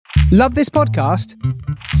Love this podcast?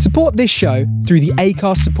 Support this show through the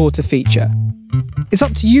Acast supporter feature. It's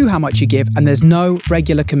up to you how much you give, and there's no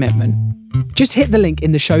regular commitment. Just hit the link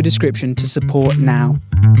in the show description to support now.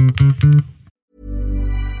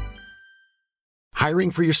 Hiring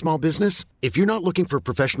for your small business? If you're not looking for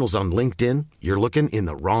professionals on LinkedIn, you're looking in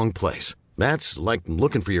the wrong place. That's like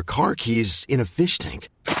looking for your car keys in a fish tank.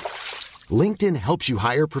 LinkedIn helps you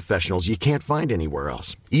hire professionals you can't find anywhere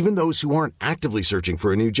else, even those who aren't actively searching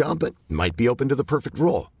for a new job but might be open to the perfect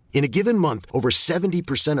role. In a given month, over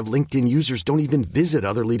 70% of LinkedIn users don't even visit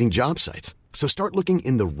other leading job sites. So start looking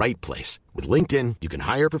in the right place. With LinkedIn, you can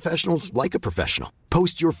hire professionals like a professional.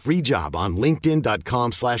 Post your free job on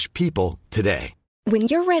linkedin.com/people today. When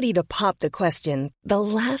you're ready to pop the question, the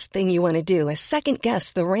last thing you want to do is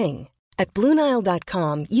second-guess the ring. At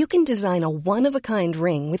BlueNile.com, you can design a one-of-a-kind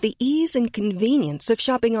ring with the ease and convenience of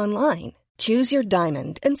shopping online. Choose your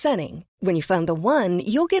diamond and setting. When you find the one,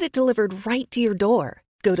 you'll get it delivered right to your door.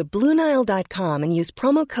 Go to BlueNile.com and use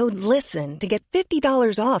promo code LISTEN to get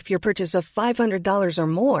 $50 off your purchase of $500 or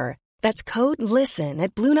more. That's code LISTEN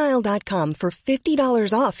at BlueNile.com for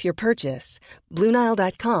 $50 off your purchase.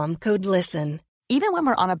 BlueNile.com, code LISTEN. Even when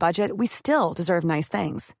we're on a budget, we still deserve nice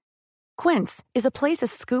things. Quince is a place to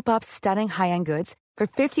scoop up stunning high-end goods for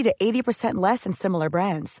 50 to 80% less than similar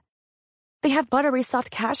brands. They have buttery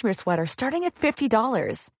soft cashmere sweaters starting at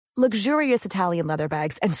 $50, luxurious Italian leather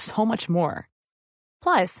bags, and so much more.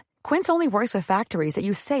 Plus, Quince only works with factories that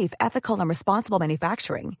use safe, ethical, and responsible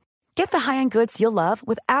manufacturing. Get the high-end goods you'll love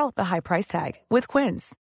without the high price tag with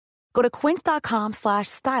Quince. Go to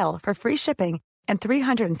quince.com/style for free shipping and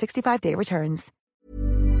 365-day returns.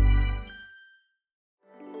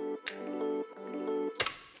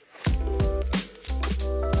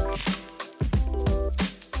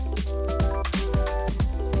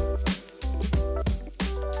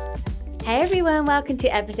 Hey everyone, welcome to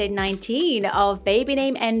episode 19 of Baby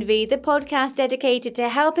Name Envy, the podcast dedicated to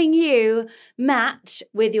helping you match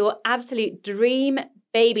with your absolute dream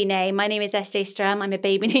baby name. My name is SJ Strum. I'm a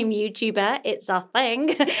baby name YouTuber. It's a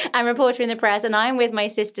thing. I'm a reporter in the press, and I'm with my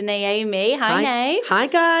sister Naomi. Hi, Nay. Hi,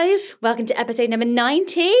 guys. Welcome to episode number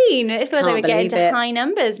 19. It feels like we're getting to high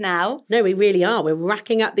numbers now. No, we really are. We're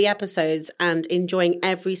racking up the episodes and enjoying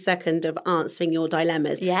every second of answering your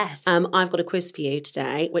dilemmas. Yes. I've got a quiz for you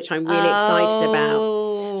today, which I'm really excited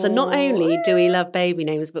about. So not only do we love baby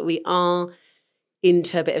names, but we are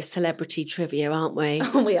into a bit of celebrity trivia, aren't we?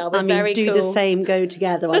 We are. We're very cool. Do the same go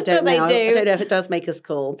together? I don't know. They do. I don't know if it does make us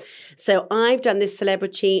cool. So I've done this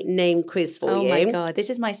celebrity name quiz for you. Oh my God,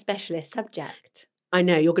 this is my specialist subject. I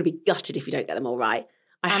know, you're going to be gutted if you don't get them all right.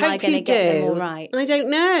 Am I going to get them all right? I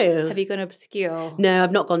don't know. Have you gone obscure? No,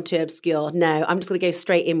 I've not gone too obscure. No, I'm just going to go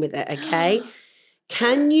straight in with it, okay?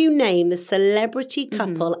 Can you name the celebrity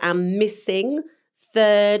couple and missing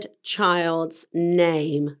third child's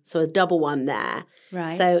name? So a double one there. Right.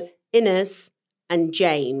 So Ines and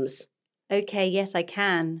James. Okay, yes, I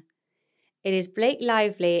can. It is Blake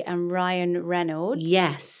Lively and Ryan Reynolds.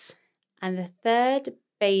 Yes. And the third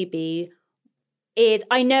baby is,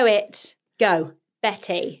 I know it. Go.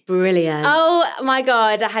 Betty. Brilliant. Oh my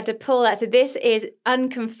God, I had to pull that. So this is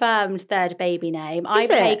unconfirmed third baby name. I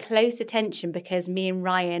pay close attention because me and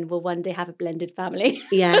Ryan will one day have a blended family.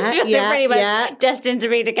 Yeah, so pretty much destined to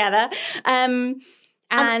be together.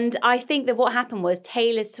 And I think that what happened was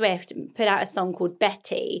Taylor Swift put out a song called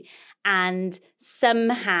Betty, and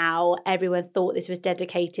somehow everyone thought this was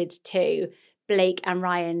dedicated to Blake and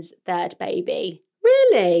Ryan's third baby.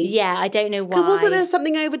 Really? Yeah, I don't know why. Wasn't there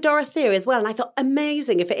something over Dorothea as well? And I thought,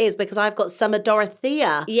 amazing if it is, because I've got Summer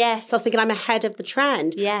Dorothea. Yes. So I was thinking I'm ahead of the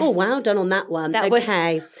trend. Yes. Oh, well done on that one.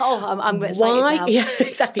 Okay. I'm excited now. Yeah,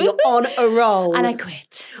 exactly. You're on a roll. And I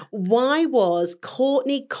quit. Why was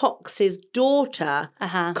Courtney Cox's daughter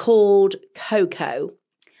called Coco?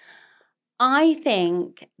 I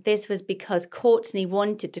think this was because Courtney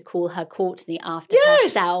wanted to call her Courtney after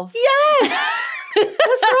herself. Yes.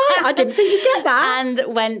 That's right. I didn't think you'd get that.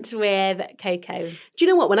 And went with Coco. Do you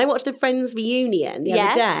know what? When I watched the Friends reunion the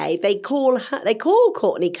other day, they call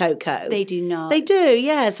Courtney Coco. They do not. They do,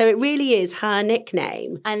 yeah. So it really is her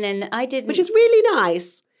nickname. And then I didn't. Which is really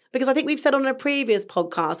nice. Because I think we've said on a previous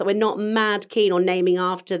podcast that we're not mad keen on naming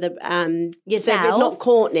after the yourself. So if it's not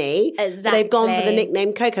Courtney, exactly. They've gone for the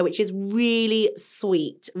nickname Coco, which is really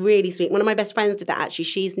sweet, really sweet. One of my best friends did that actually.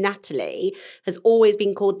 She's Natalie, has always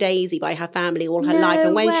been called Daisy by her family all her life.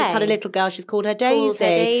 And when she's had a little girl, she's called her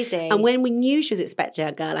Daisy. And when we knew she was expecting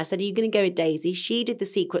a girl, I said, "Are you going to go with Daisy?" She did the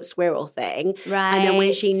secret squirrel thing. Right. And then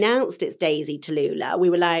when she announced it's Daisy Tallulah, we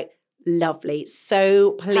were like, lovely.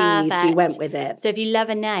 So pleased you went with it. So if you love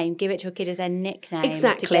a name, give it to a kid as their nickname.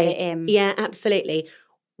 Exactly. To get it in. Yeah, absolutely.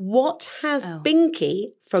 What has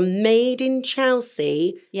Binky from Made in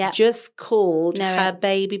Chelsea just called her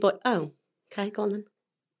baby boy? Oh, okay, go on then.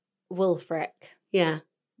 Wulfric. Yeah.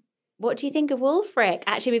 What do you think of Wulfric?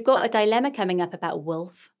 Actually, we've got a dilemma coming up about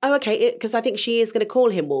Wolf. Oh, okay, because I think she is going to call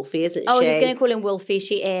him Wolfie, isn't she? Oh, she's going to call him Wolfie,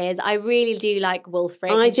 she is. I really do like Wulfric.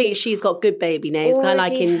 I think she's got good baby names. I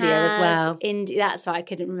like India as well. That's why I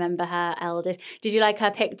couldn't remember her eldest. Did you like her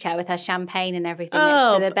picture with her champagne and everything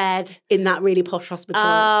next to the bed? In that really posh hospital.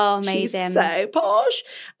 Oh, amazing. She's so posh.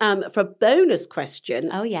 For a bonus question.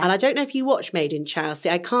 Oh, yeah. And I don't know if you watch Made in Chelsea.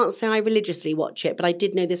 I can't say I religiously watch it, but I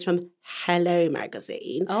did know this from Hello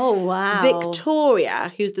magazine. Oh, wow.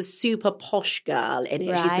 Victoria, who's the super posh girl in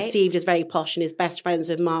it, she's perceived as very posh and is best friends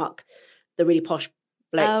with Mark, the really posh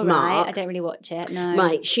bloke, Mark. Right. I don't really watch it, no.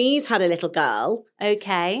 Right, she's had a little girl.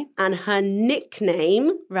 Okay. And her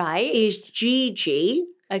nickname is Gigi.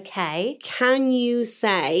 Okay. Can you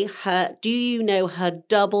say do you know her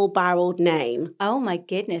double-barreled name? Oh, my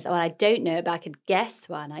goodness. Well, I don't know, but I could guess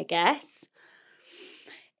one, I guess.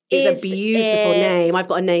 It's a beautiful name. I've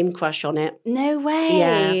got a name crush on it. No way.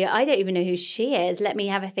 Yeah. I don't even know who she is. Let me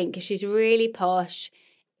have a think because she's really posh.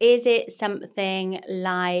 Is it something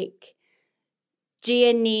like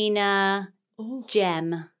Giannina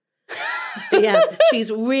Gem? Yeah,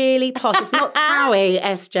 she's really posh. It's not Towie,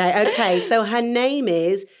 SJ. Okay, so her name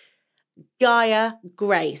is Gaia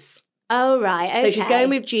Grace. Oh, right. Okay. So she's going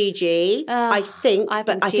with Gigi, I think. I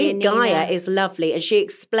think Gaia is lovely. And she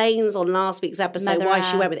explains on last week's episode why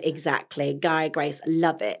she went with it. Exactly. Gaia Grace.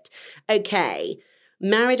 Love it. Okay.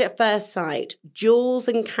 Married at First Sight. Jules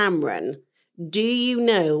and Cameron. Do you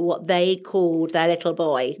know what they called their little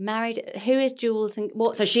boy? Who is Jules and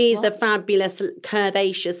what? So she's the fabulous,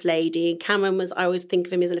 curvaceous lady. Cameron I always think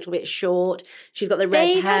of him as a little bit short. She's got the red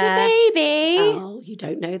hair. They've had a baby. Oh, you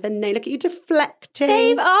don't know the name. Look at you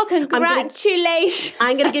deflecting. Congratulations.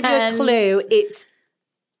 I'm going to give you a clue. It's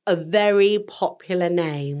a very popular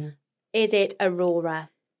name. Is it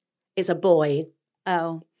Aurora? It's a boy.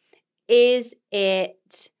 Oh. Is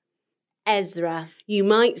it Ezra? You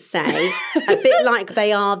might say, a bit like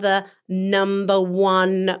they are the number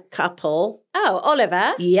one couple. Oh,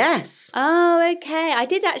 Oliver? Yes. Oh, okay. I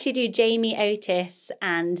did actually do Jamie Otis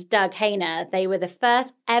and Doug Hayner. They were the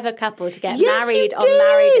first ever couple to get married on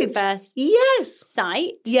Married at First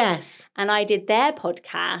Sight. Yes. And I did their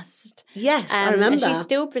podcast. Yes, I remember. And she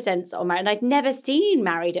still presents on Married. And I'd never seen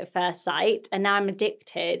Married at First Sight, and now I'm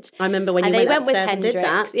addicted. I remember when you went upstairs and did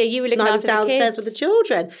that. Yeah, you were looking after the kids. I was downstairs with the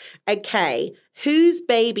children. Okay, whose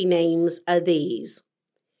baby names are these?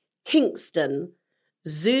 Kingston,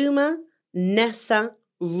 Zuma, Nessa,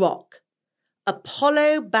 Rock,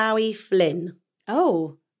 Apollo, Bowie, Flynn.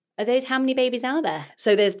 Oh, are those, how many babies are there?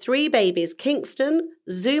 So there's 3 babies, Kingston,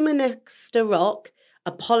 Zuma, Nessa, Rock,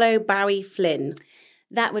 Apollo, Bowie, Flynn.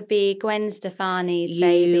 That would be Gwen Stefani's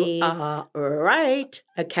babies. You are right.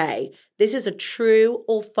 Okay, this is a true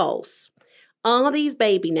or false. Are these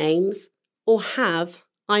baby names or have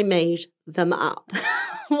I made them up?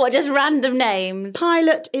 What, just random names?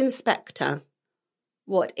 Pilot Inspector.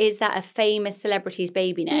 What, is that a famous celebrity's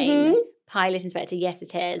baby name? Mm-hmm. Pilot Inspector, yes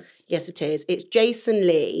it is. Yes it is. It's Jason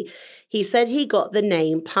Lee. He said he got the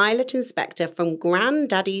name Pilot Inspector from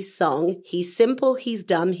Granddaddy's song, He's Simple, He's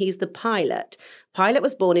Dumb, He's the Pilot. Pilot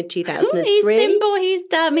was born in 2003. He's simple, he's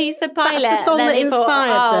dumb, he's the pilot. That's the song that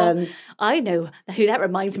inspired them. I know who that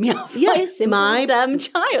reminds me of. Yeah, my dumb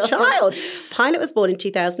child. Pilot was born in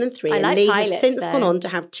 2003 and Lee pilots, has since gone on to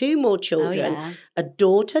have 2 more children. Oh, yeah. A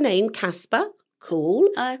daughter named Casper, cool,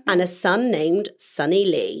 and a son named Sonny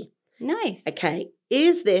Lee. Nice. Okay,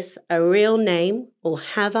 is this a real name or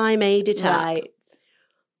have I made it up? Right.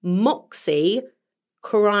 Moxie,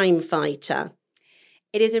 crime fighter.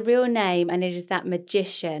 It is a real name, and it is that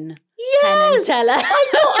magician. Yes! Penn and Teller. I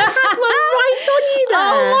thought I had one right on you there.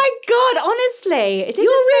 Oh my God, honestly. Is this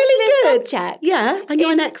You're a really good. subject? Yeah, and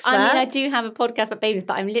you're an expert. I mean, I do have a podcast about babies,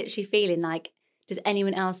 but I'm literally feeling like, does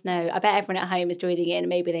anyone else know? I bet everyone at home is joining in, and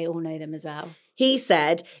maybe they all know them as well. He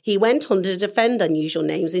said he went on to defend unusual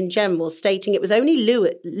names in general, stating it was only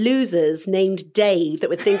losers named Dave that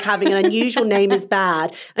would think having an unusual name is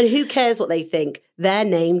bad. And who cares what they think? They're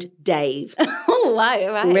named Dave. Oh,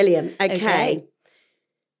 wow, right. Brilliant. Okay.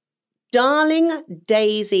 Darling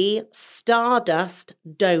Daisy Stardust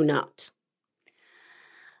Donut.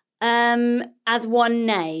 As one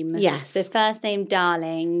name. Yes. The first name,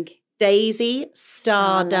 Darling. Daisy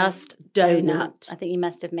Stardust Donut. I think you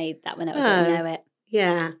must have made that one up. I didn't know it.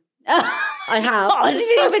 Yeah. I have. I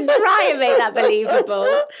didn't even try and make that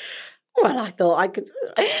believable. Well, I thought I could.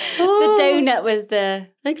 The donut was the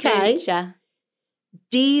creature.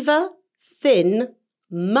 Diva, Thin,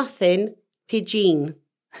 Muffin, Pigeon.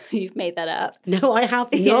 You've made that up. No, I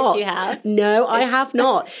have not. Yes, you have. No, I have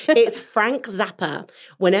not. It's Frank Zappa.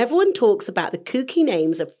 When everyone talks about the kooky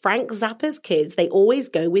names of Frank Zappa's kids, they always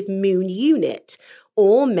go with Moon Unit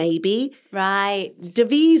or maybe Right.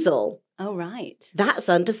 Deviesel. Oh, right. That's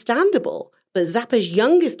understandable. But Zappa's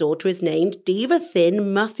youngest daughter is named Diva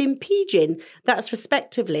Thin Muffin Pigeon. That's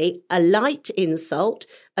respectively a light insult,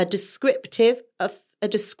 a description, a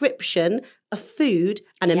food,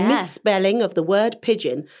 and a misspelling of the word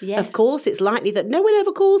pigeon. Yes. Of course, it's likely that no one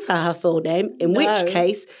ever calls her full name, in which No.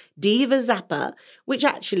 case, Diva Zappa, which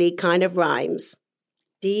actually kind of rhymes.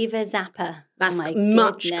 Diva Zappa. That's oh my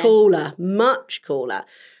much goodness. cooler, much cooler.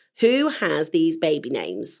 Who has these baby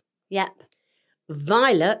names? Yep.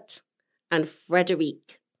 Violet and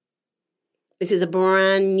Frederique. This is a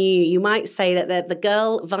brand new, you might say that the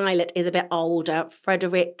girl Violet is a bit older.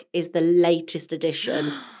 Frederick is the latest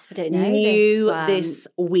addition. I don't know New this one. this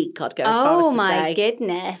week, I'd go as far as Oh to my say.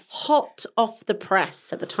 goodness. Hot off the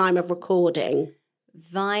press at the time of recording.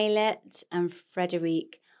 Violet and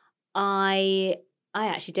Frederique. I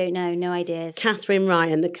actually don't know. No ideas. Catherine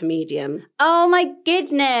Ryan, the comedian. Oh my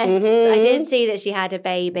goodness. Mhm. I did see that she had a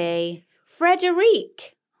baby.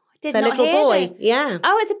 Frederique. I did It's a not little hear boy. that. Yeah.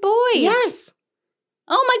 Oh, it's a boy. Yes.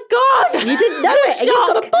 Oh my God. You didn't know it, and you've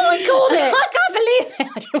got a boy called it. I can't believe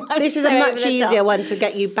it. This is a much easier one to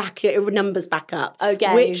get you back, your numbers back up.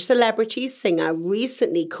 Okay. Which celebrity singer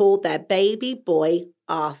recently called their baby boy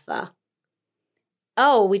Arthur?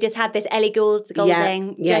 Oh, we just had this Ellie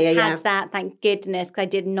Goulding. Yeah, Just yeah. had that. Thank goodness, because I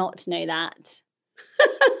did not know that.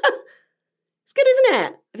 It's good, isn't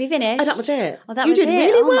it? Have you finished? Oh, that was it. Oh, that you was did it.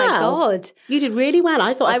 really Oh well. my God. You did really well.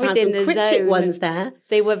 I thought I was found in some the cryptic zone. ones there.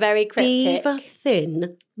 They were very cryptic. Diva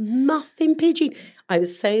Thin Muffin Pigeon. I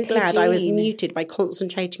was so glad I was Pigeon. muted by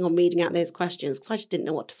concentrating on reading out those questions because I just didn't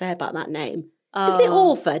know what to say about that name. Oh. Isn't it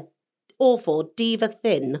awful? Awful. Diva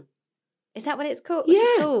Thin. Is that what it's called? What's it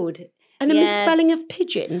Yeah. called? And a Yes. misspelling of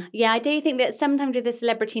pigeon. Yeah, I do think that sometimes with the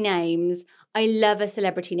celebrity names, I love a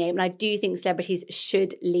celebrity name, and I do think celebrities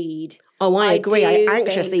should lead. Oh, I agree. I do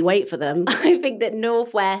anxiously think- wait for them. I think that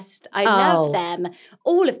Northwest, I love them.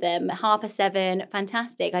 All of them. Harper 7,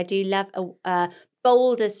 fantastic. I do love a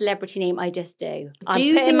bolder celebrity name. I just do. I'm Do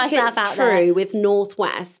you putting think myself it's out true there. with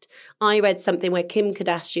Northwest? I read something where Kim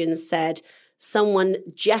Kardashian said someone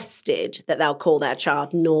jested that they'll call their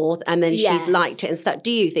child North, and then Yes. she's liked it and stuff.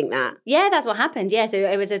 Do you think that? Yeah, that's what happened. Yeah, so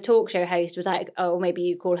it was a talk show host was like, oh, maybe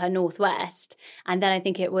you call her Northwest. And then I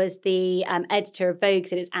think it was the editor of Vogue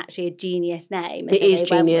said it's actually a genius name. and It so is they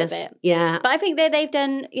went with genius. it. Yeah. But I think that they've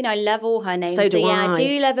done, I love all her names. So do yeah, I I.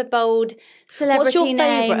 do love a bold celebrity What's your name.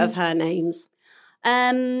 favourite of her names?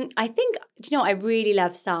 I think, do you know what? I really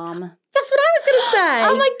love Sam. That's what I was going to say.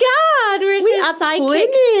 Oh my God, we're We so are psychic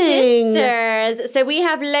twinning. sisters. So we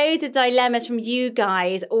have loads of dilemmas from you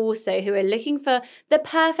guys also who are looking for the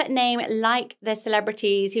perfect name like the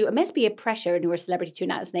celebrities who, it must be a pressure and who are a celebrity to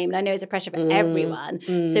announce a name. And I know it's a pressure for everyone.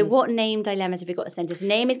 So what name dilemmas have you got to send us?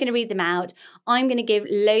 Name is going to read them out. I'm going to give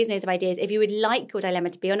loads and loads of ideas. If you would like your dilemma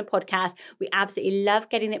to be on a podcast, we absolutely love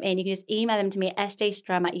getting them in. You can just email them to me at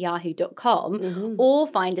sjstrum@yahoo.com or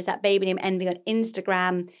find us at Baby Name Envy on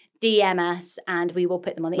Instagram. DM us and we will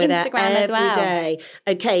put them on the We're there Instagram as well. every day.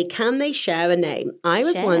 Okay, can they share a name? I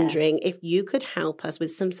was Share. wondering if you could help us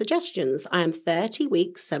with some suggestions. I am 30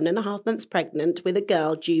 weeks, 7.5 months pregnant with a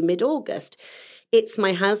girl due mid-August. It's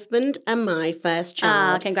my husband and my first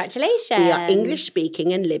Ah, child. congratulations. We are English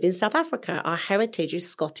speaking and live in South Africa. Our heritage is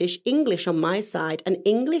Scottish English on my side and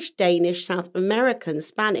English, Danish, South American,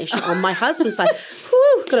 Spanish on my husband's side.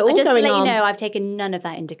 Whew, got it all Just to going let on. you know, I've taken none of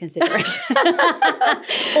that into consideration.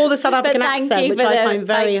 Or the South African But thank accent, you which for I the- find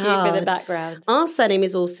very thank hard. you for the background. Our surname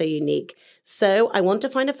is also unique. So I want to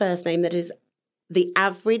find a first name that is the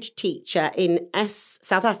average teacher in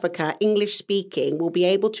South Africa, English speaking, will be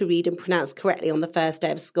able to read and pronounce correctly on the first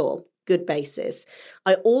day of school. Good basis.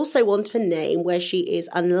 I also want a name where she is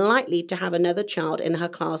unlikely to have another child in her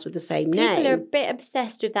class with the same name. People are a bit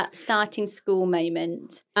obsessed with that starting school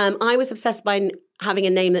moment. I was obsessed by having a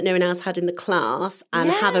name that no one else had in the class and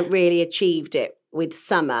Yeah. haven't really achieved it with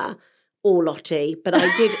Summer or Lottie. But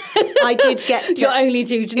I did get to... Your only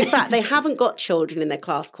two In fact, they haven't got children in their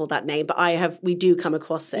class called that name, but we do come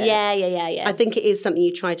across it. Yeah. I think it is something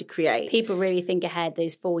you try to create. People really think ahead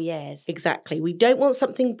those 4 years. Exactly. We don't want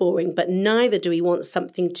something boring, but neither do we want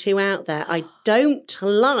something too out there. I don't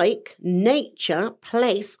like nature,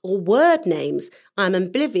 place, or word names. I'm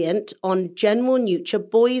ambivalent on general neutral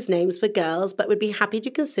boys' names for girls, but would be happy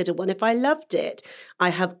to consider one if I loved it. I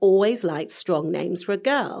have always liked strong names for a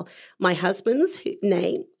girl. My husband,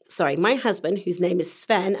 whose name is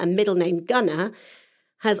Sven and middle name Gunnar,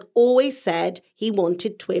 has always said he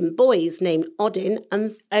wanted twin boys named Odin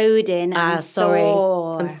and Odin and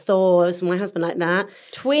Thor. And Thor. Is my husband like that?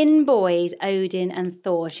 Twin boys, Odin and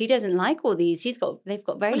Thor. She doesn't like all these. They've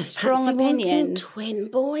got very strong opinions.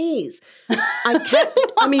 Twin boys.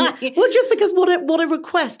 Just because what a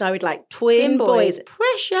request. I would like twin boys.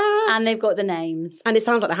 Pressure. And they've got the names. And it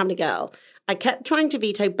sounds like they're having a girl. I kept trying to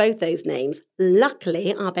veto both those names.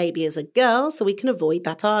 Luckily, our baby is a girl, so we can avoid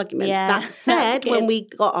that argument. Yeah, that said, when we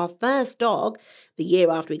got our first dog, the year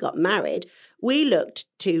after we got married, we looked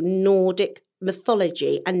to Nordic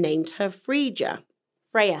mythology and named her Freyja.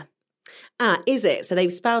 Freya. Is it? So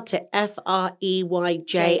they've spelled it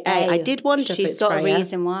Freyja. I did wonder if it's She's got Freya. a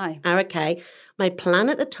reason why. Okay. My plan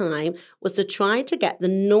at the time was to try to get the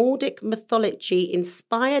Nordic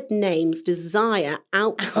mythology-inspired name's desire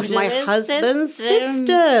out of my husband's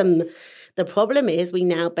system. The problem is we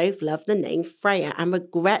now both love the name Freya and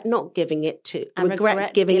regret not giving it to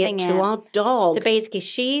our dog. So basically,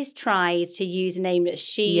 she's tried to use a name that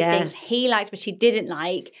she thinks he likes, but she didn't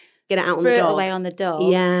like. Get it out on the dog. Threw it away on the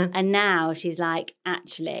dog. Yeah. And now she's like,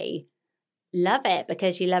 actually, love it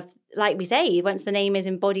because you love. Like we say, once the name is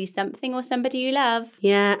embodies something or somebody you love.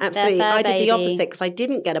 Yeah, absolutely. I did baby. the opposite because I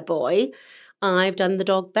didn't get a boy. I've done the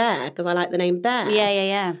dog Bear because I like the name Bear.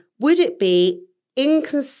 Yeah. Would it be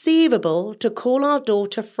inconceivable to call our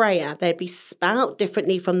daughter Freya? They'd be spelt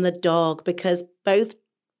differently from the dog because both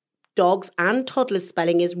dogs and toddlers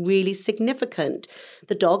spelling is really significant.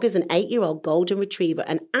 The dog is an 8-year-old golden retriever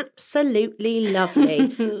and absolutely lovely.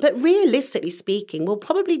 But realistically speaking, will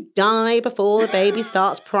probably die before the baby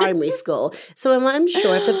starts primary school. So I'm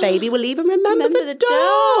unsure if the baby will even remember the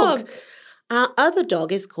dog. Our other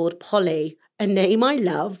dog is called Polly, a name I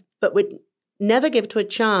love, but would never give to a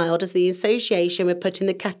child as the association with putting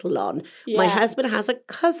the kettle on. Yeah. My husband has a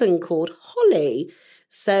cousin called Holly.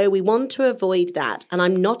 So we want to avoid that. And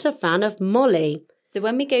I'm not a fan of Molly. So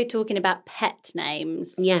when we go talking about pet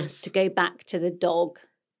names, yes, to go back to the dog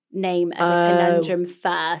name as a conundrum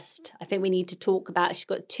first, I think we need to talk about, she's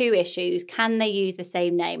got 2 issues. Can they use the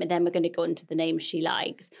same name? And then we're going to go on to the name she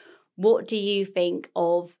likes. What do you think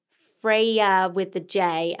of Freya with the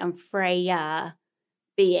J and Freya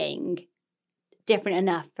being different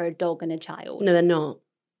enough for a dog and a child? No, they're not.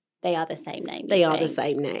 They are the same name. They are the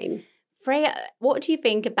same name. Freya, what do you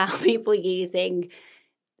think about people using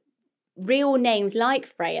real names like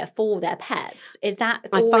Freya for their pets? Is that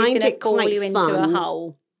always going to fall you into a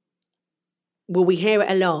hole? Well, we hear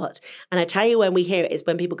it a lot. And I tell you when we hear it is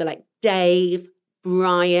when people go like Dave,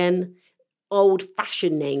 Brian,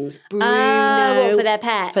 old-fashioned names. Bruno. For their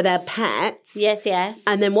pets. For their pets. Yes.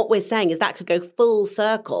 And then what we're saying is that could go full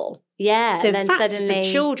circle. Yeah. So in fact, the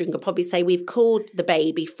children could probably say we've called the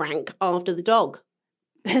baby Frank after the dog.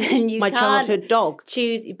 But then you my childhood dog.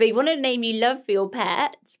 Choose, but you want a name you love for your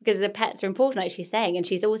pets because the pets are important, like she's saying, and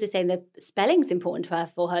she's also saying the spelling's important to her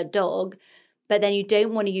for her dog. But then you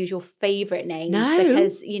don't want to use your favourite names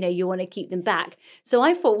because you want to keep them back. So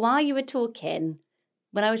I thought while you were talking,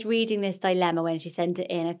 when I was reading this dilemma when she sent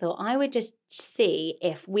it in, I thought I would just see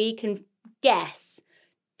if we can guess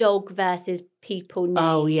dog versus people names.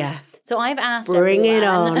 Oh yeah. So I've asked Bring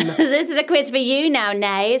everyone. it on. This is a quiz for you now,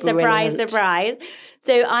 Nay. Surprise, surprise.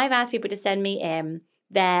 So I've asked people to send me in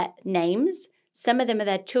their names. Some of them are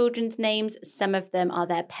their children's names. Some of them are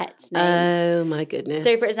their pets' names. Oh, my goodness.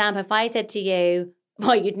 So, for example, if I said to you,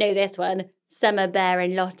 well, you'd know this one, Summer, Bear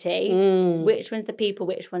and Lottie. Which one's the people?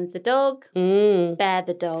 Which one's the dog? Bear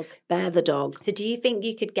the dog. Bear the dog. So do you think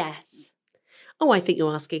you could guess? Oh, I think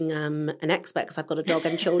you're asking an expert because I've got a dog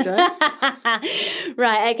and children.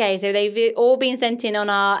 Right, okay. So they've all been sent in on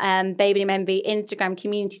our Baby Name Envy Instagram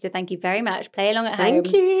community. So thank you very much. Play along at home.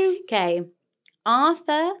 Thank you. Okay.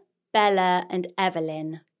 Arthur, Bella and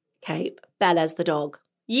Evelyn. Okay. Bella's the dog.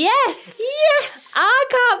 Yes. Yes. I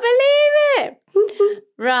can't believe it.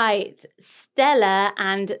 Right. Stella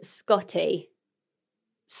and Scotty.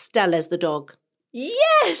 Stella's the dog.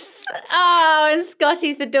 Yes. Oh, and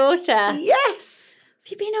Scotty's the daughter. Yes.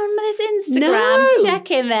 Have you been on this Instagram? No.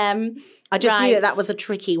 Checking them. I just knew that was a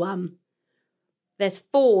tricky one. There's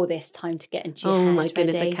 4 this time to get into your head. Oh, my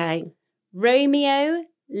goodness. Ready? Okay. Romeo,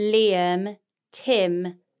 Liam,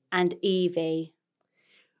 Tim and Evie.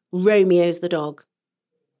 Romeo's the dog.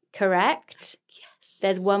 Correct. Yes.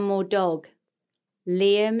 There's one more dog.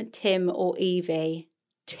 Liam, Tim or Evie?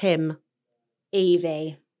 Tim.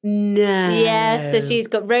 Evie. No. Yes, so she's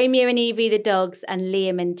got Romeo and Evie, the dogs, and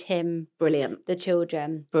Liam and Tim. Brilliant. The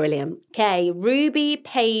children. Brilliant. Okay, Ruby,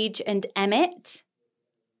 Paige and Emmett.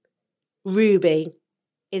 Ruby.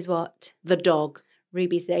 Is what? The dog.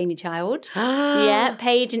 Ruby's the only child. Yeah,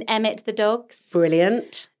 Paige and Emmett, the dogs.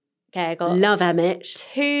 Brilliant. Okay, I got Love Emmett.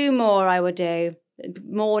 2 more I will do.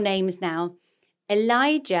 More names now.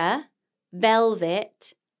 Elijah,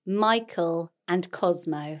 Velvet, Michael, and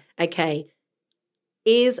Cosmo. Okay.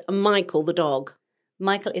 Is Michael the dog?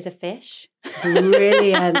 Michael is a fish.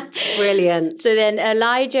 Brilliant. Brilliant. So then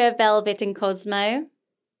Elijah, Velvet, and Cosmo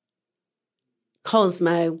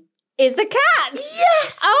Cosmo. is the cat.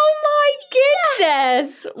 Yes. Oh my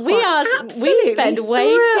goodness. We spend way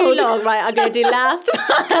too long. Right, I'm going to do last one.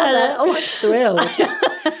 Oh, I'm thrilled.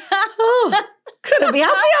 Oh, couldn't be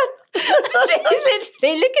happier. She's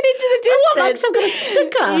literally looking into the distance. Like some kind of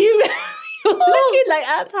sticker. You're looking like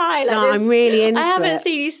up high. Like No, this. I'm really into it. I haven't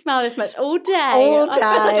seen you smile this much all day. All I feel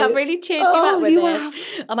like day. I've really cheered you up with you this.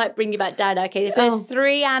 I might bring you back down. Okay, so there's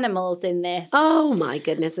 3 animals in this. Oh, my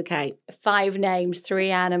goodness. Okay. 5 names, 3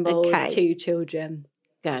 animals, Okay. 2 children.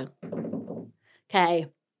 Go. Okay.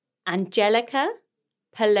 Angelica,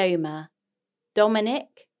 Paloma,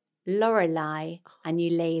 Dominic, Lorelei, and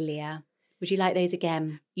Eulalia. Would you like those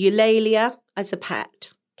again? Eulalia as a pet.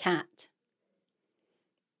 Cat.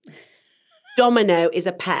 Domino is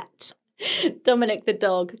a pet. Dominic the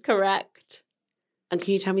dog, correct. And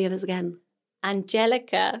can you tell me the others again?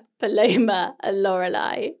 Angelica, Paloma, and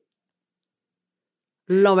Lorelei.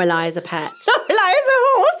 Lorelei is a pet. Lorelei is a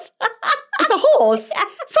horse. It's a horse? Yeah.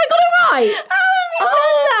 So I got it right.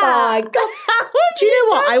 Oh My God. Do you know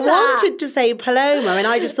what? I wanted to say Paloma and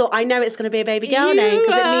I just thought, I know it's going to be a baby girl name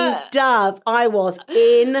because it means dove. I was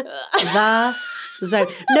in the zone.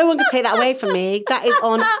 No one can take that away from me. That is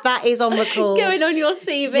on record. Going on your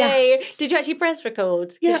CV. Yes. Did you actually press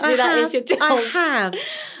record? Yeah, Did you do that as your job? I have.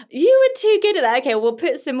 You were too good at that. Okay, we'll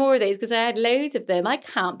put some more of these because I had loads of them. I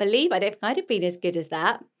can't believe I don't think I'd have been as good as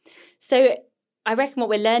that. So I reckon what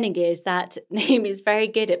we're learning is that Naomi is very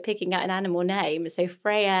good at picking out an animal name. So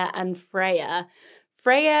Freya and Freya.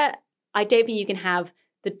 Freya, I don't think you can have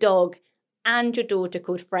the dog and your daughter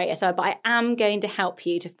called Freya. But I am going to help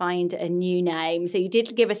you to find a new name. So you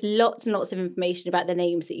did give us lots and lots of information about the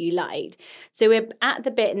names that you liked. So we're at the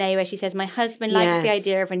bit now where she says, my husband likes the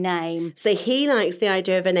idea of a name. So he likes the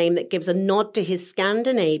idea of a name that gives a nod to his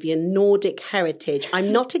Scandinavian Nordic heritage.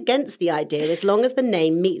 I'm not against the idea as long as the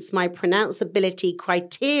name meets my pronounceability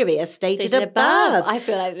criteria stated above. I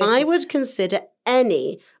feel like I would consider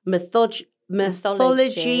any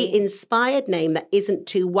mythology-inspired name that isn't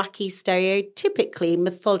too wacky, stereotypically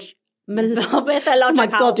mythological. Oh my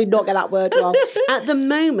God, did not get that word wrong. At the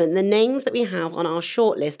moment, the names that we have on our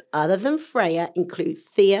shortlist, other than Freya, include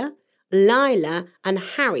Thea, Lila, and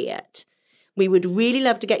Harriet. We would really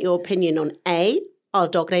love to get your opinion on A, our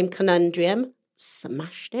dog name Conundrum.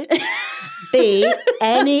 Smashed it. B,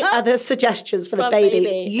 any other suggestions for the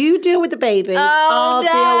baby? You deal with the babies. I'll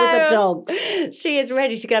deal with the dogs. She is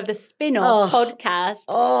ready. She could have the spin-off podcast.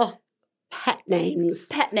 Oh, pet names.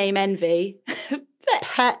 Pet name envy.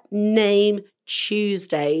 Pet name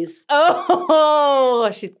Tuesdays.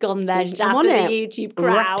 Oh, she's gone there. She's I'm after on the it. YouTube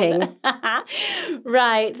crowd.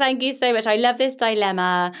 Right. Thank you so much. I love this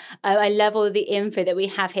dilemma. I love all the info that we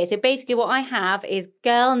have here. So basically what I have is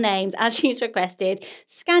girl names, as she's requested,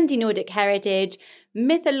 Scandi-Nordic heritage,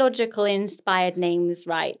 mythological inspired names.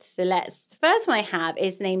 Right. So the first one I have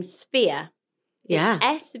is the name Svea. Yeah.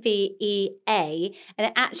 Svea, and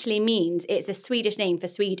it actually means it's a Swedish name for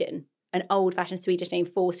Sweden. An old-fashioned Swedish name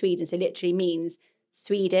for Sweden, so literally means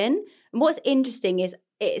Sweden. And what's interesting is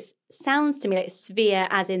it sounds to me like Svea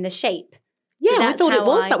as in the shape. Yeah, So I thought it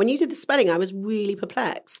was how that. When you did the spelling, I was really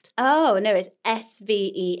perplexed. Oh, no, it's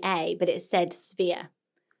Svea, but it said Svea.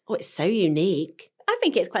 Oh, it's so unique. I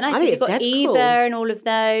think it's quite nice. I think You've got it's dead Eva cool. and all of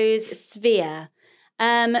those. Svea.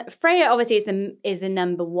 Freya obviously is the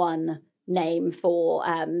number one name for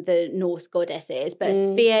the Norse goddesses, but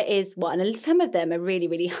Svea is one. And some of them are really,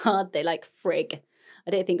 really hard. They like Frigg.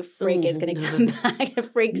 I don't think Frigg is going to come back.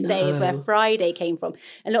 Frigg's Day is where Friday came from.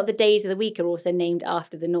 A lot of the days of the week are also named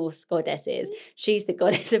after the Norse goddesses. She's the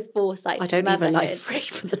goddess of foresight. I don't even like Frigg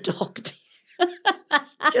for the dog.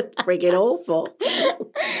 Just frigging awful.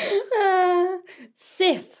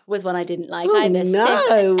 Sif was one I didn't like Oh, either.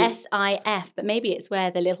 no. Sif, S-I-F, but maybe it's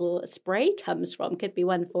where the little spray comes from. Could be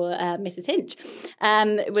one for Mrs. Hinch.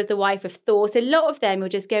 It was the wife of Thor. So a lot of them were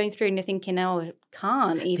just going through and you're thinking, oh, I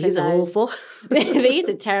can't even. These are awful. These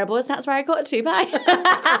are terrible. That's where I got to. Bye.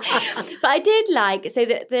 But I did like, so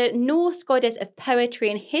that the Norse goddess of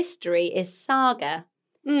poetry and history is Saga.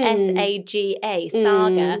 S-A-G-A,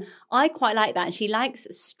 Saga. I quite like that. And she likes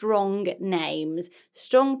strong names,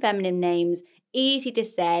 strong feminine names, easy to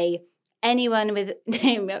say. Anyone with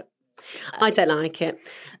name. I don't like it.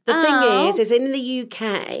 The thing is in the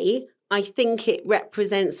UK, I think it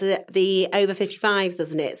represents the over 55s,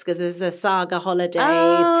 doesn't it? Because there's the Saga holidays.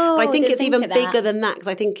 Oh, but I think didn't it's think even of that. bigger than that because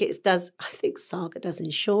I think Saga does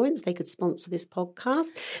insurance. They could sponsor this podcast.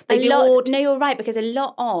 They do No, you're right, because a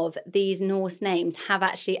lot of these Norse names have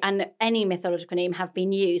actually, and any mythological name have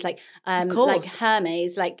been used. Like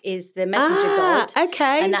Hermes, is the messenger god.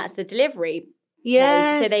 Okay. And that's the delivery.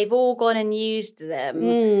 Yes. So they've all gone and used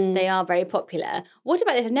them. They are very popular. What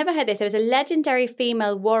about this? I've never heard this. There was a legendary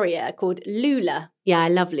female warrior called Lula. Yeah, I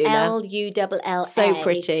love Lula. Lulla. So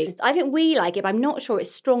pretty. I think we like it, but I'm not sure it's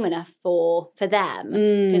strong enough for them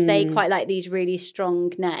because they quite like these really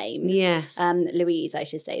strong names. Yes. Louise, I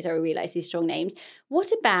should say. So I really like these strong names.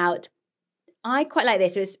 What about, I quite like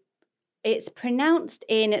this. It's pronounced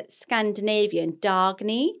in Scandinavian,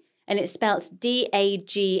 Dagny. And it's spelled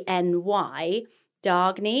Dagny,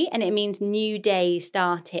 Dagny, and it means new day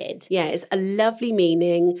started. Yeah, it's a lovely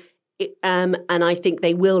meaning. And I think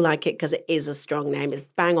they will like it because it is a strong name. It's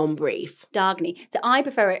bang on brief. Dagny. So I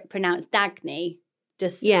prefer it pronounced Dagny,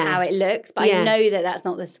 just how it looks. But I know that that's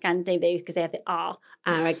not the Scandinavian because they have the R.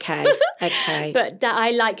 Ah, okay. Okay. But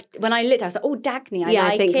I liked, when I looked, I was like, oh, Dagny,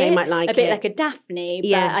 I think they might like it. A bit like a Daphne. But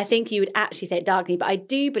yes. I think you would actually say Dagny. But I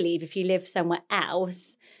do believe if you live somewhere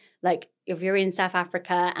else, like if you're in South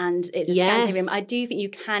Africa and it's a Scandinavian, I do think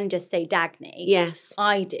you can just say Dagny. Yes.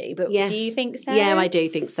 I do, but do you think so? Yeah, I do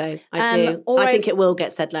think so. I do. I think it will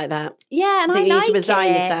get said like that. Yeah, and I think you should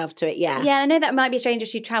resign yourself to it, yeah. Yeah, I know that might be strange if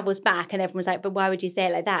she travels back and everyone's like, but why would you say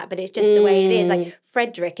it like that? But it's just the way it is. Like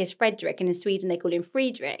Frederick is Frederick and in Sweden they call him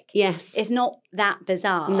Friedrich. Yes. It's not that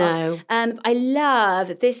bizarre. No. I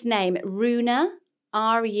love this name, Runa.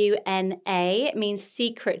 Runa. It means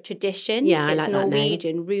secret tradition. Yeah, I like that name. It's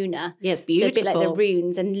Norwegian, Runa. Yeah, it's beautiful. So a bit like the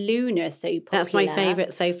runes, and Luna so popular. That's my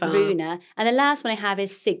favourite so far. Runa. And the last one I have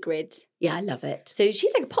is Sigrid. Yeah, I love it. So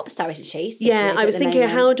she's like a pop star, isn't she? Sigrid, yeah, I was thinking,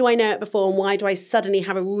 how do I know it before and why do I suddenly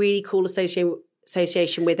have a really cool association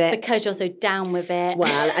with it? Because you're so down with it.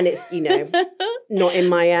 Well, and it's, not in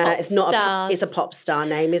my, it's a pop star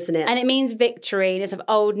name, isn't it? And it means victory, and it's of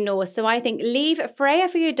Old Norse. So I think leave Freya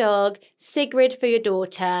for your dog, Sigrid for your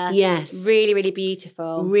daughter. Yes. Really, really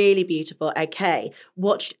beautiful. Really beautiful. Okay.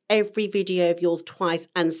 Watched every video of yours twice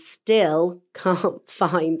and still can't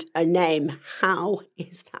find a name. How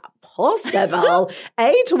is that possible?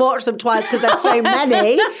 To watch them twice because there's so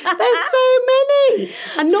many. There's so many.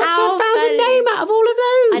 And not to have found a name out of all of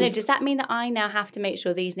those. I know. Does that mean that I now have to make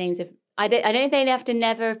sure these names have... I don't think they have to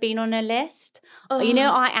never have been on a list. Oh.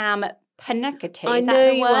 I am pernicative. I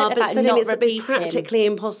know you are, but suddenly it's practically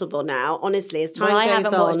impossible now, honestly, as time goes on. I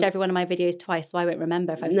haven't watched every one of my videos twice, so I won't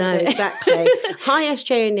remember if I've said it. No, exactly. Hi,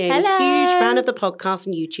 SJ and Nick. Hello. Huge fan of the podcast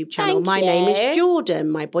and YouTube channel. Thank my you. name is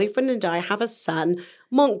Jordan. My boyfriend and I have a son,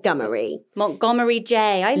 Montgomery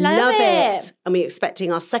J. I love it. And we're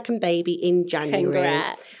expecting our second baby in January.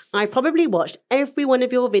 Congrats. I probably watched every one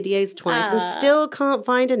of your videos twice and still can't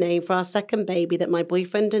find a name for our second baby that my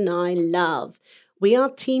boyfriend and I love. We are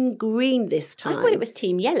Team Green this time. I thought it was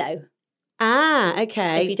Team Yellow. Ah,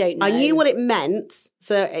 okay. If you don't know. I knew what it meant,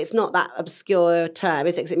 so it's not that obscure term,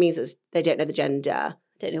 is it? 'Cause it means that they don't know the gender.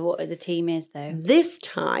 Don't know what the team is, though. This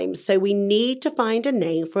time, so we need to find a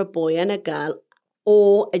name for a boy and a girl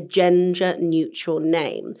or a gender-neutral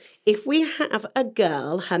name. If we have a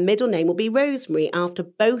girl, her middle name will be Rosemary after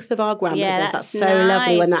both of our grandmothers. Yeah, that's so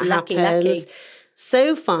lovely when that happens. Lucky.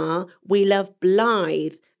 So far, we love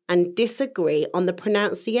Blythe and disagree on the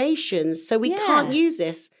pronunciations, so we can't use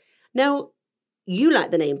this. Now, you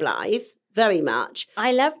like the name Blythe very much.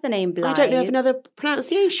 I love the name Blythe. I don't know of another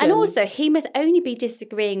pronunciation. And also, he must only be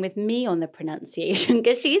disagreeing with me on the pronunciation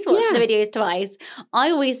because she's watched the videos twice.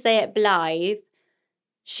 I always say it Blythe.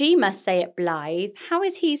 She must say it Blythe. How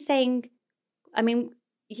is he saying? I mean,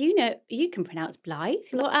 you can pronounce Blythe.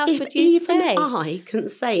 What else would you say? I can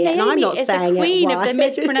say it, Naomi and I'm not saying it. The queen of the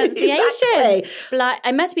mispronunciation. Exactly.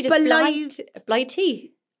 I must be just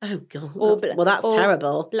Blythe. Oh God! Well, that's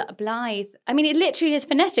terrible. Blythe. I mean, it literally is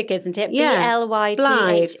phonetic, isn't it? Yeah. Blythe.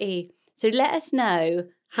 So let us know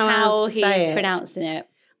how he's pronouncing it.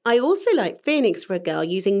 I also like Phoenix for a girl,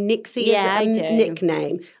 using Nixie as a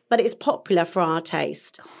nickname, but it's popular for our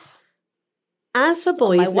taste. As for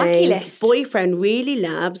boys' names, boyfriend really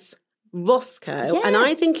loves Roscoe, and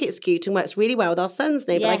I think it's cute and works really well with our son's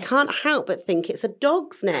name, but I can't help but think it's a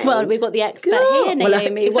dog's name. Well, we've got the expert here,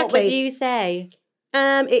 Naomi. Exactly. What would you say?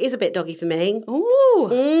 It is a bit doggy for me.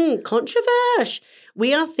 Ooh. Controversial.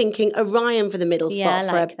 We are thinking Orion for the middle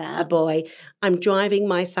spot for a boy. I'm driving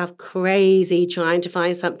myself crazy trying to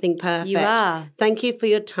find something perfect. You are. Thank you for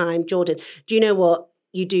your time, Jordan. Do you know what?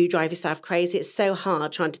 You do drive yourself crazy. It's so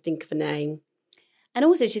hard trying to think of a name. And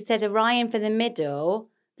also, she said Orion for the middle.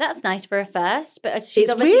 That's nice for a first, but she's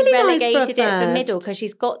It's obviously really nice relegated for a it for middle first. because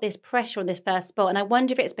she's got this pressure on this first spot. And I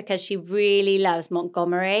wonder if it's because she really loves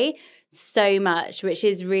Montgomery so much, which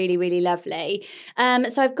is really, really lovely.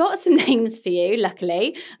 So I've got some names for you,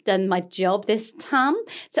 luckily. I've done my job this time.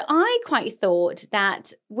 So I quite thought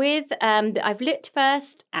that with, I've looked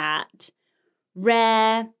first at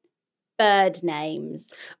rare bird names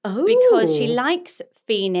because she likes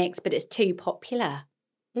Phoenix, but it's too popular.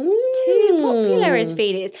 Too popular as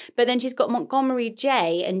Phoenix. But then she's got Montgomery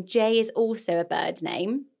J, and J is also a bird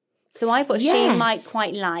name. So I thought she might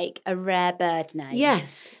quite like a rare bird name.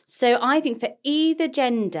 Yes. So I think for either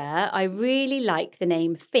gender, I really like the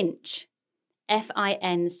name Finch.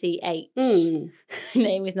 Finch.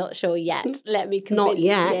 Name is not sure yet. Let me convince Not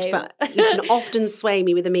yet, you. but you can often sway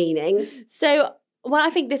me with the meaning. So, well,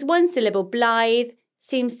 I think this one syllable, Blythe,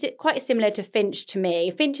 seems quite similar to Finch to me.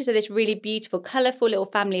 Finches are this really beautiful, colourful little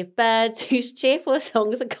family of birds whose cheerful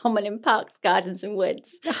songs are common in parks, gardens and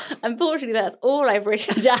woods. Unfortunately, that's all I've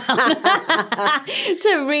written down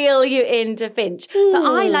to reel you into Finch. But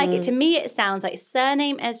I like it. To me, it sounds like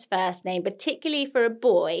surname as first name, particularly for a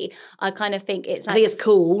boy. I kind of think it's like... I think it's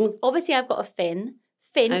cool. Obviously, I've got a Finn.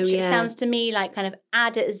 Finch, Oh, yeah. It sounds to me like kind of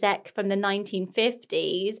Adat Zek from the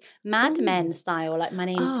 1950s, Mad Men style, like my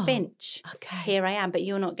name's Finch. Okay. Here I am, but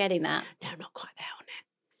you're not getting that. No, I'm not quite there on it.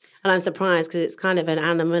 And I'm surprised because it's kind of an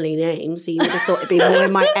animal-y name, so you would have thought it'd be more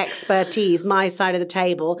in my expertise, my side of the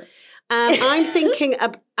table. I'm thinking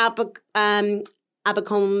of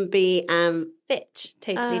Abercrombie and Fitch,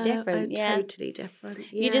 totally different. Yeah. Totally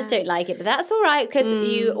different. You just don't like it, but that's all right because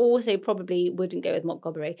you also probably wouldn't go with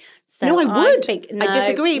Montgomery. So No, I would. No, I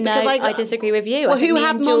disagree because I disagree with you. Well, I think who me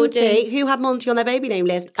had and Jordan- Monty? Who had Monty on their baby name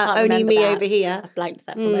list? Can't Only remember me that. over here. I blanked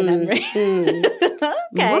that from my memory. Okay.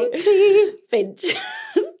 Monty. Finch.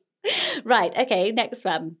 Right, okay, next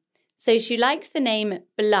one. So she likes the name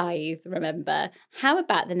Blythe, remember. How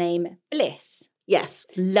about the name Bliss? Yes,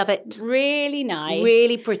 love it. Really nice.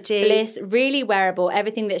 Really pretty. Bliss, really wearable,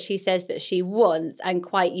 everything that she says that she wants and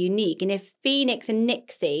quite unique. And if Phoenix and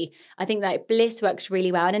Nixie, I think like Bliss works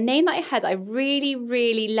really well. And a name that I heard that I really,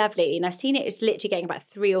 really love lately, and I've seen it, it's literally getting about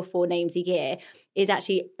 3 or 4 names a year, is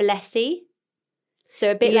actually Blessy.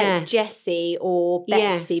 So a bit like Jessie or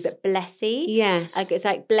Betsy, but Blessy. Yes. Like it's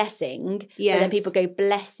like blessing, but Yes. then people go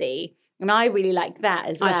Blessy. And I really like that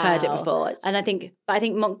as well. I've heard it before. And I think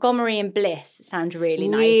Montgomery and Bliss sound really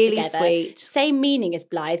nice Really together. sweet. Same meaning as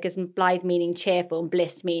Blythe, because Blythe meaning cheerful and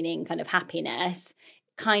Bliss meaning kind of happiness.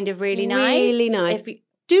 Kind of really nice. Really nice.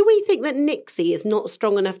 Do we think that Nixie is not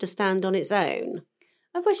strong enough to stand on its own?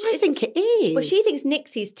 I think it is. Well, she thinks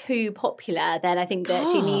Nixie's too popular. Then I think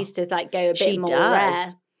that she needs to like go a bit more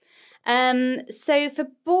does. rare. So for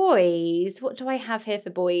boys, what do I have here for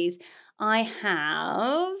boys? I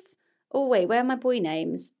have. Oh wait, where are my boy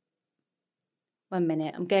names? 1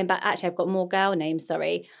 minute, I'm going back. Actually, I've got more girl names.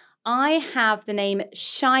 Sorry, I have the name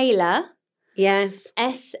Shyla. Yes.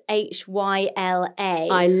 Shyla.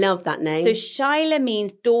 I love that name. So Shyla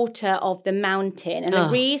means daughter of the mountain. And the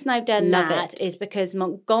reason I've done that is because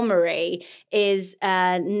Montgomery is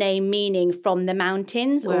a name meaning from the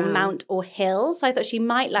mountains or mount or hill. So I thought she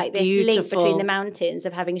might like this link between the mountains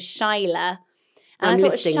of having Shyla. And I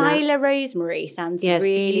thought Shyla Rosemary sounds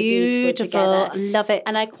really beautiful together. I love it.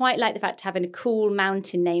 And I quite like the fact of having a cool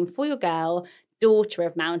mountain name for your girl. Daughter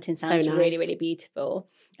of Mountain sounds really, really beautiful.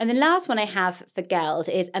 And the last one I have for girls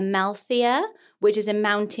is Amalthea, which is a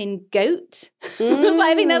mountain goat. But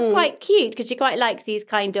I think that's quite cute because she quite likes these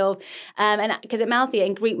kind of, and because Amalthea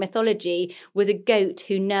in Greek mythology was a goat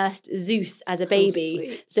who nursed Zeus as a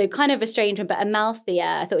baby. So kind of a strange one, but Amalthea,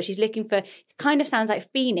 I thought she's looking for, kind of sounds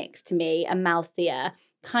like Phoenix to me, Amalthea.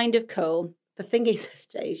 Kind of cool. The thing is,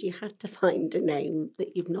 SJ, is you had to find a name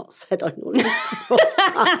that you've not said on your list before.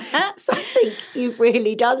 So I think you've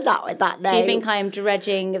really done that with that name. Do you think I am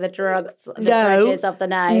dredging the dredges of the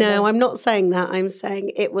name? No, I'm not saying that. I'm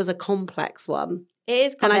saying it was a complex one. It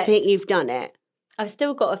is complex. And I think you've done it. I've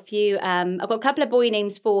still got a few, I've got a couple of boy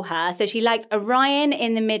names for her. So she likes Orion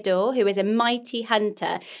in the middle, who is a mighty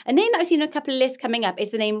hunter. A name that I've seen on a couple of lists coming up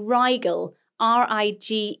is the name Rigel.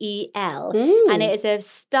 Rigel, and it is a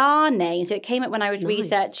star name. So it came up when I was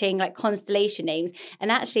researching like constellation names,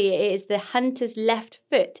 and actually it is the hunter's left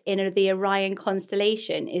foot in the Orion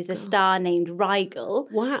constellation is the star named Rigel.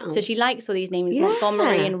 Wow! So she likes all these names.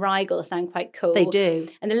 Montgomery and Rigel sound quite cool. They do.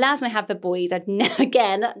 And the last one I have for boys, having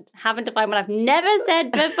to find one I've never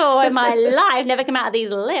said before in my life, never come out of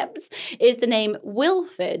these lips, is the name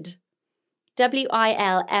Wilford. Wilford,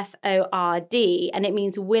 and it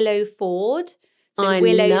means Willow Ford. So I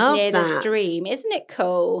Willow's love near the that. stream. Isn't it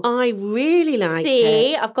cool? I really like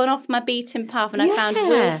See, it. I've gone off my beaten path and I found Yeah.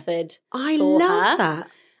 Wilford. I for love her. that.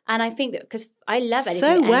 And I think that because I love anything So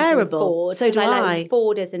that ends in wearable. Ford, So 'cause do I I. like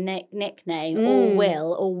Ford as a nickname, or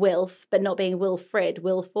Will, or Wilf, but not being Wilfred,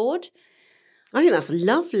 Wilford. I think that's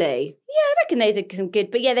lovely. I reckon those are some good,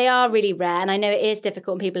 but yeah, they are really rare. And I know it is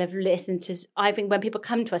difficult when people have listened to, I think when people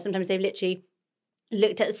come to us, sometimes they've literally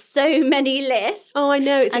looked at so many lists. Oh, I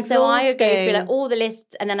know, it's and exhausting. so I go through like all the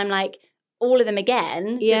lists and then I'm like, all of them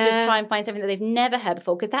again to just try and find something that they've never heard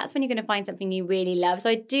before, because that's when you're going to find something you really love. So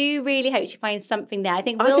I do really hope she finds something there. I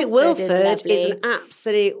think Wilford is an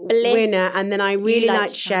absolute winner. And then I really like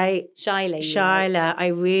Shyla. I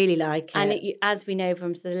really like it. And as we know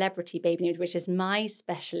from Celebrity Baby News, which is my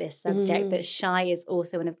specialist subject, that Shy is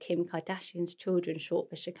also one of Kim Kardashian's children, short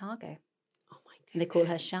for Chicago. And they call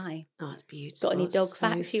her Shy. Oh, it's beautiful. Got any dog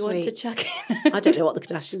facts you want to chuck in? I don't know what the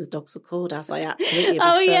Kardashians' dogs are called, as I absolutely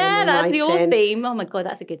Oh, yeah, that's right your in. theme. Oh, my God,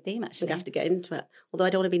 that's a good theme, actually. We'd have to get into it. Although I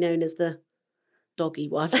don't want to be known as the doggy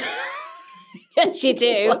one. Yes, you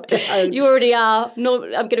do. You already are. No,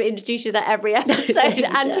 I'm going to introduce you to that every episode.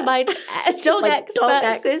 And to my dog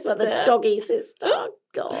expert sister. The doggy sister. Oh,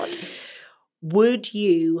 God. Would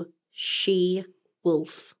you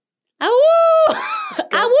she-wolf? Awoo!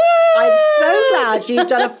 Awoo! I'm so glad you've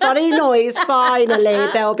done a funny noise, finally.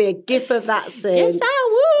 There'll be a gif of that soon. Yes,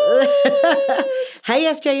 awoo! Hey,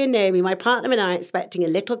 SJ and Naomi, my partner and I are expecting a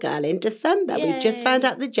little girl in December. Yay. We've just found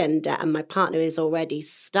out the gender and my partner is already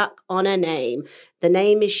stuck on a name. The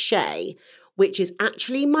name is Shay, which is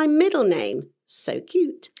actually my middle name. So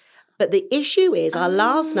cute. But the issue is our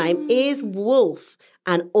last name is Wolf.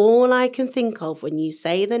 And all I can think of when you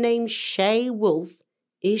say the name Shay Wolf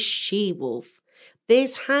is she-wolf.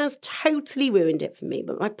 This has totally ruined it for me,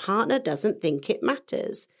 but my partner doesn't think it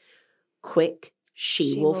matters. Quick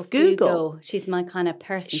she-wolf Google. She's my kind of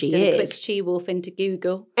person. She She's done a quick is. she-wolf into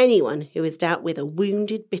Google. Anyone who has dealt with a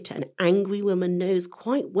wounded, bitter and angry woman knows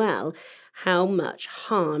quite well how much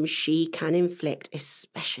harm she can inflict,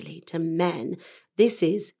 especially to men. This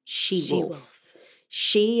is she-wolf.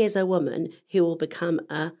 She is a woman who will become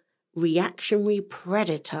a reactionary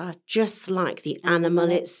predator, just like the animal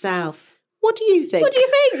itself. What do you think? What do you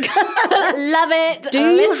think? Love it. Do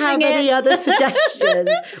you have any other suggestions?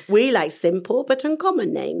 We like simple but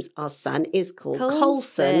uncommon names. Our son is called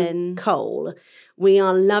Colson Cole. We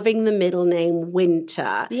are loving the middle name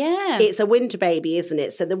Winter. Yeah. It's a winter baby, isn't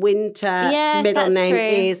it? So the Winter middle name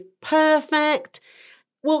is perfect.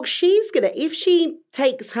 Well, if she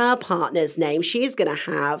takes her partner's name, she's going to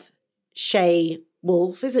have Shay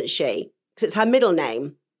Wolf, isn't she? Because it's her middle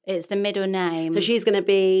name. It's the middle name. So she's going to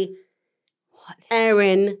be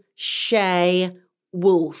Erin Shay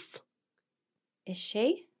Wolf. Is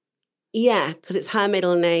she? Yeah, because it's her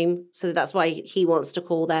middle name. So that's why he wants to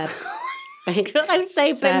call their... I'm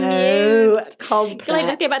so bemused. Complex. Can I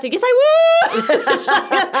just go back to yes, I woo?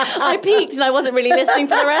 I peaked and I wasn't really listening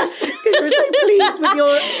for the rest because you were so pleased with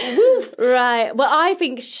your wolf. Right. Well, I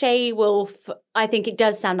think Shay Wolf. I think it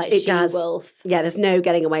does sound like She Wolf. Yeah, there's no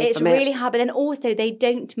getting away from it. It's really hard, but then also they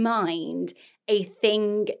don't mind a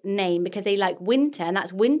thing name because they like winter, and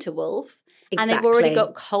that's Winter Wolf, and they've already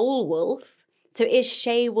got Coal Wolf. So is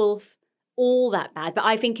Shay Wolf all that bad? But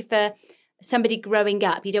I think for somebody growing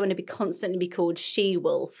up, you don't want to be constantly called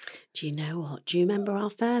She-Wolf. Do you know what? Do you remember our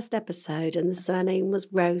first episode and the surname was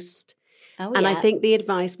Roast? Oh, and yeah. I think the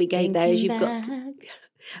advice we gave there is you've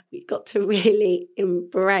got to really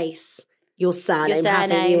embrace your surname,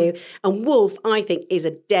 haven't you? And Wolf, I think, is a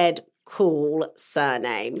dead cool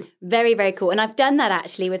surname. Very, very cool. And I've done that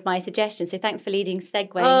actually with my suggestions. So thanks for leading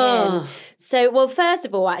segue in. So, well, first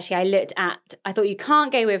of all, actually, I thought you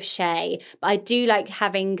can't go with Shay, but I do like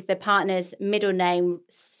having the partner's middle name.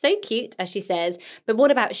 So cute, as she says. But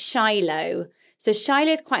what about Shiloh? So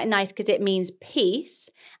Shiloh is quite nice because it means peace.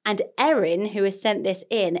 And Erin, who has sent this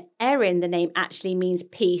in, Erin, the name actually means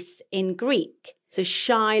peace in Greek. So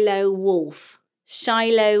Shiloh Wolf.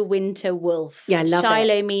 Shiloh Winter Wolf. Yeah, I love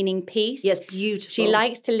Shiloh it. meaning peace. Yes, beautiful. She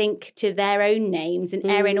likes to link to their own names, and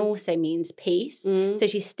Erin also means peace. So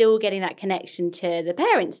she's still getting that connection to the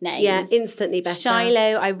parents' names. Yeah, instantly better.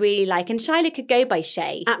 Shiloh, I really like. And Shiloh could go by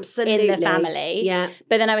Shay. Absolutely. In the family. Yeah.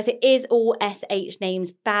 But then I would say, is all SH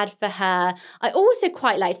names bad for her? I also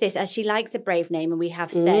quite like this, as she likes a brave name, and we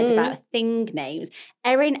have said about thing names.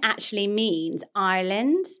 Erin actually means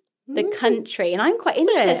Ireland. The country, and I'm quite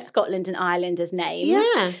into Scotland and Ireland as names.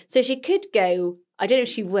 Yeah. So she could go, I don't know if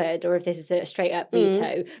she would, or if this is a straight up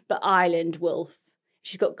veto, but Ireland Wolf.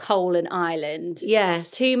 She's got Cole and Island. Yes.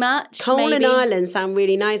 Too much? Cole maybe? and Island sound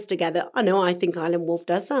really nice together. I know, I think Island Wolf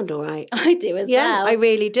does sound all right. I do as well. Yeah, I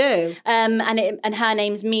really do. And her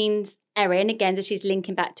name means Erin, again, so she's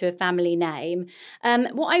linking back to a family name.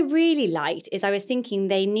 What I really liked is I was thinking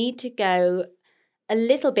they need to go a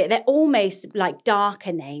little bit, they're almost like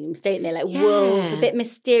darker names, don't they? Like Wolf, a bit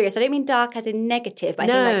mysterious. I don't mean dark as in negative, but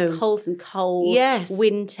I think like wholesome, cold,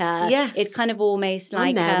 winter. Yes. It's kind of almost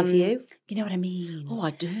like, I'm there with you. You know what I mean? Oh,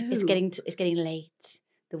 I do. It's getting late.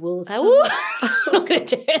 The wolves are, I'm not going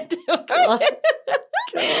to do it.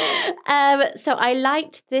 So I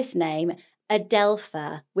liked this name,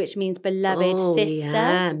 Adelpha, which means beloved sister.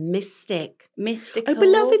 Yeah, mystic. Mystical. Oh,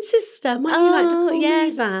 beloved sister. Might you like to call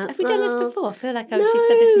me that? Have we done this before? I feel like she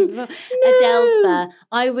said this before. No. Adelpha.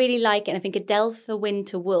 I really like it. And I think Adelpha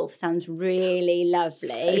Winter Wolf sounds really lovely.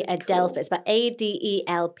 So Adelpha. Cool. It's about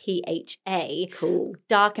Adelpha. Cool.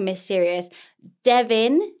 Dark and mysterious.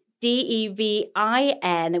 Devin.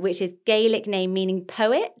 Devin, which is Gaelic name meaning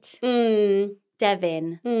poet.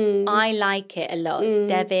 Devin. I like it a lot.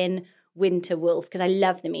 Devin Winter Wolf, because I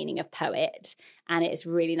love the meaning of poet and it's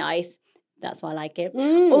really nice. That's why I like it.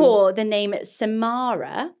 Or the name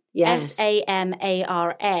Samara. Yes.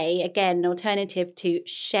 Samara. Again, an alternative to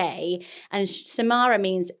Shay. And Samara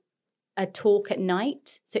means a talk at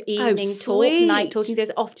night. So evening talk, night talking. So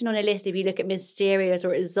it's often on a list if you look at mysterious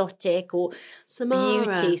or exotic or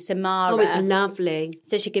beauty. Samara. Oh, it's lovely.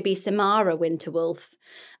 So she could be Samara Winter Wolf.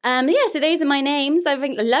 So those are my names. I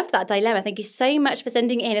loved that dilemma. Thank you so much for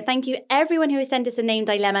sending it in. And thank you everyone who has sent us a name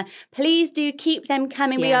dilemma. Please do keep them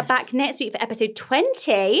coming. Yes. We are back next week for episode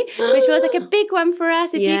 20, which was like a big one for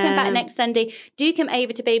us. So do come back next Sunday. Do come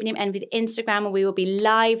over to Baby Name Envy Instagram, where we will be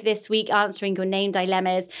live this week answering your name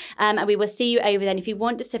dilemmas. And we will see you over then. If you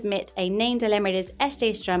want to submit a name dilemma, it is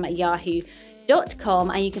sjstrum@yahoo.com,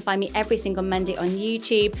 and you can find me every single Monday on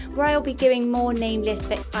YouTube, where I will be giving more name lists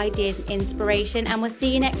for ideas and inspiration. And we'll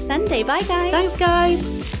see you next Sunday. Bye, guys. Thanks, guys.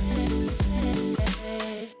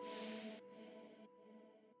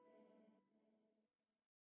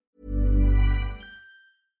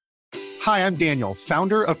 Hi, I'm Daniel,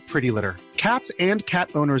 founder of Pretty Litter. Cats and cat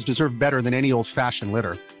owners deserve better than any old-fashioned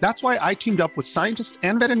litter. That's why I teamed up with scientists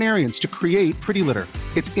and veterinarians to create Pretty Litter.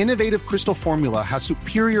 Its innovative crystal formula has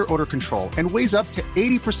superior odor control and weighs up to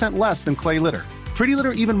 80% less than clay litter. Pretty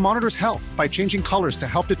Litter even monitors health by changing colors to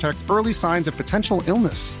help detect early signs of potential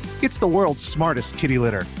illness. It's the world's smartest kitty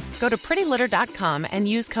litter. Go to prettylitter.com and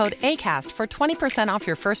use code ACAST for 20% off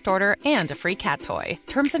your first order and a free cat toy.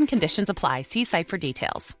 Terms and conditions apply. See site for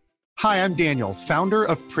details. Hi, I'm Daniel, founder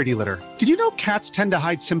of Pretty Litter. Did you know cats tend to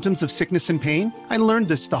hide symptoms of sickness and pain? I learned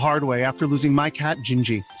this the hard way after losing my cat,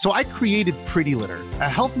 Gingy. So I created Pretty Litter, a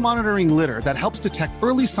health monitoring litter that helps detect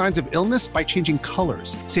early signs of illness by changing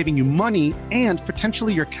colors, saving you money and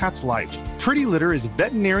potentially your cat's life. Pretty Litter is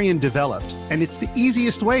veterinarian developed, and it's the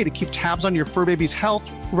easiest way to keep tabs on your fur baby's health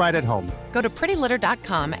right at home. Go to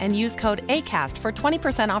prettylitter.com and use code ACAST for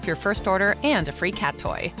 20% off your first order and a free cat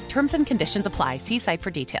toy. Terms and conditions apply. See site for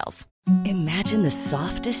details. Imagine the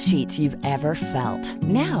softest sheets you've ever felt.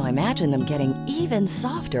 Now imagine them getting even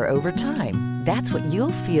softer over time. That's what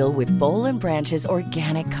you'll feel with Boll & Branch's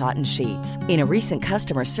organic cotton sheets. In a recent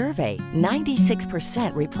customer survey,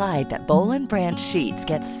 96% replied that Boll & Branch sheets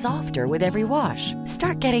get softer with every wash.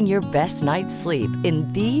 Start getting your best night's sleep in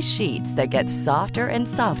these sheets that get softer and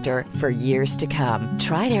softer for years to come.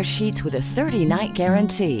 Try their sheets with a 30-night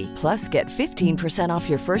guarantee. Plus, get 15% off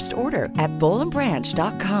your first order at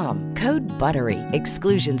bollandbranch.com. Code BUTTERY.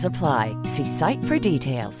 Exclusions apply. See site for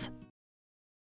details.